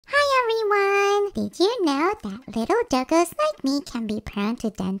Did you know that little doggos like me can be prone to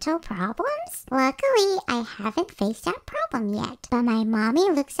dental problems? Luckily, I haven't faced that problem yet, but my mommy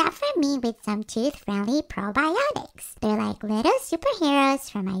looks out for me with some tooth-friendly probiotics. They're like little superheroes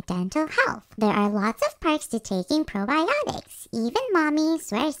for my dental health. There are lots of perks to taking probiotics. Even mommy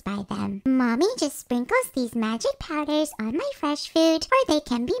swears by them. Mommy just sprinkles these magic powders on my fresh food, or they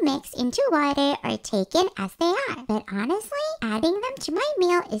can be mixed into water or taken as they are. But honestly, adding them to my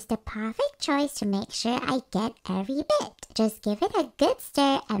meal is the perfect choice to make sure I get every bit. Just give it a good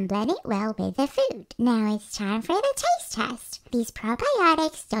stir and blend it well with the food. Now it's time for the taste test. These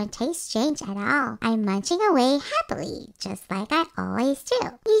probiotics don't taste strange at all. I'm munching away happily, just like I always do.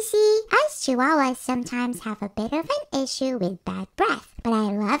 You see, us Chihuahuas sometimes have a bit of an issue with bad breath, but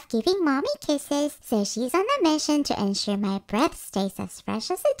I love giving mommy kisses, so she's on a mission to ensure my breath stays as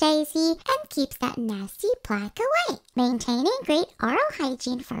fresh as a daisy and keeps that nasty plaque away. Maintaining great oral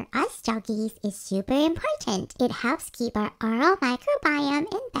hygiene for us doggies is super important. It helps keep our oral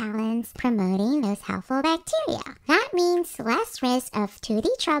microbiome in balance, promoting those helpful bacteria. That means less risk of toothy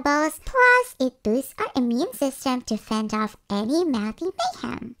troubles, plus it boosts our immune system to fend off any mouthy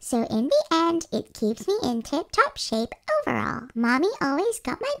mayhem. So in the end, it keeps me in tip-top shape overall. Mommy always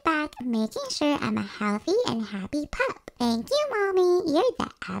got my back, making sure I'm a healthy and happy pup. Thank you, Mommy. You're the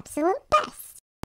absolute best.